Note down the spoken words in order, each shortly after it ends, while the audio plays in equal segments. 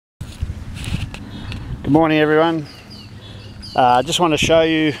Good morning, everyone. I just want to show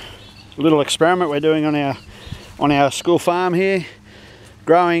you a little experiment we're doing on our school farm here,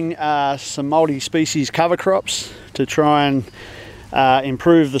 growing some multi-species cover crops to try and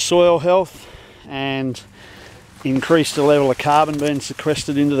improve the soil health and increase the level of carbon being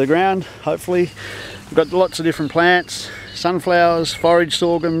sequestered into the ground. Hopefully, we've got lots of different plants: sunflowers, forage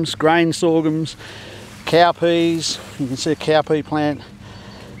sorghums, grain sorghums, cowpeas. You can see a cowpea plant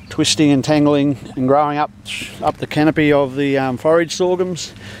twisting and tangling and growing up the canopy of the forage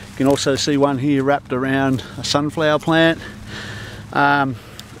sorghums. You can also see one here wrapped around a sunflower plant.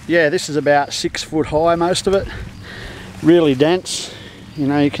 Yeah, this is about 6 foot high, most of it. Really dense, you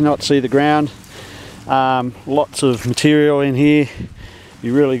know, you cannot see the ground. Lots of material in here. It'd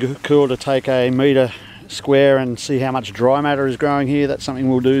be really cool to take a metre square and see how much dry matter is growing here. That's something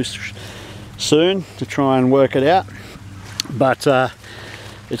we'll do soon to try and work it out. But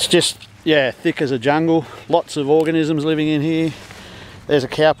it's just, yeah, thick as a jungle. Lots of organisms living in here. There's a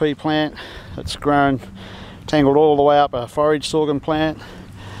cowpea plant that's grown, tangled all the way up a forage sorghum plant.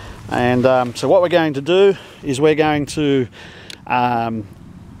 And so what we're going to do is we're going to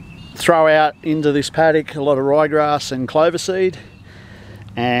throw out into this paddock a lot of ryegrass and clover seed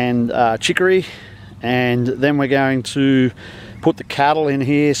and chicory, and then we're going to put the cattle in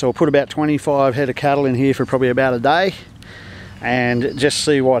here. So we'll put about 25 head of cattle in here for probably about a day and just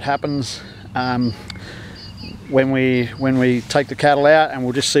see what happens when we take the cattle out, and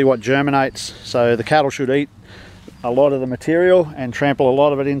we'll just see what germinates. So the cattle should eat a lot of the material and trample a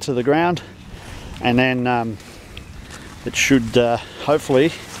lot of it into the ground, and then it should hopefully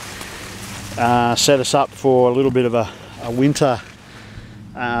set us up for a little bit of a winter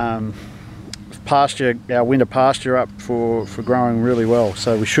pasture, our winter pasture up for growing really well.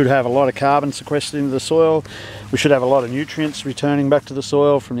 So we should have a lot of carbon sequestered into the soil. We should have a lot of nutrients returning back to the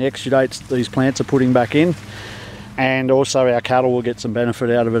soil from the exudates these plants are putting back in, and also our cattle will get some benefit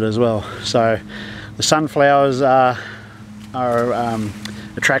out of it as well. So the sunflowers are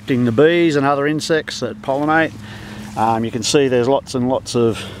attracting the bees and other insects that pollinate. You can see there's lots and lots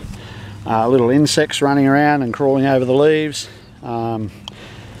of little insects running around and crawling over the leaves.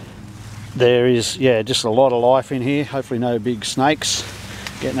 There is, yeah, just a lot of life in here. Hopefully no big snakes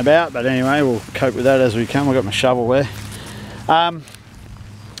getting about, but anyway, we'll cope with that as we come. I've got my shovel there.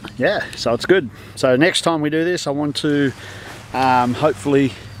 Yeah, so it's good. So next time we do this, I want to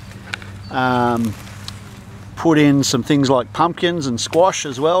hopefully put in some things like pumpkins and squash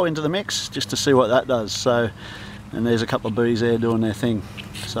as well into the mix, just to see what that does. So, and there's a couple of bees there doing their thing.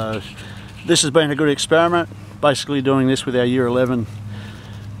 So this has been a good experiment, basically doing this with our Year 11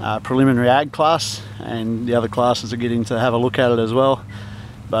 preliminary ag class, and the other classes are getting to have a look at it as well.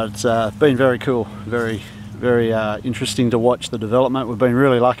 But it's been very cool, very interesting to watch the development. We've been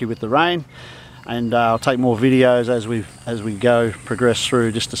really lucky with the rain, and I'll take more videos as we progress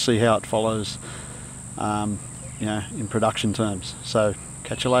through, just to see how it follows, you know, in production terms. So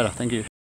catch you later. Thank you.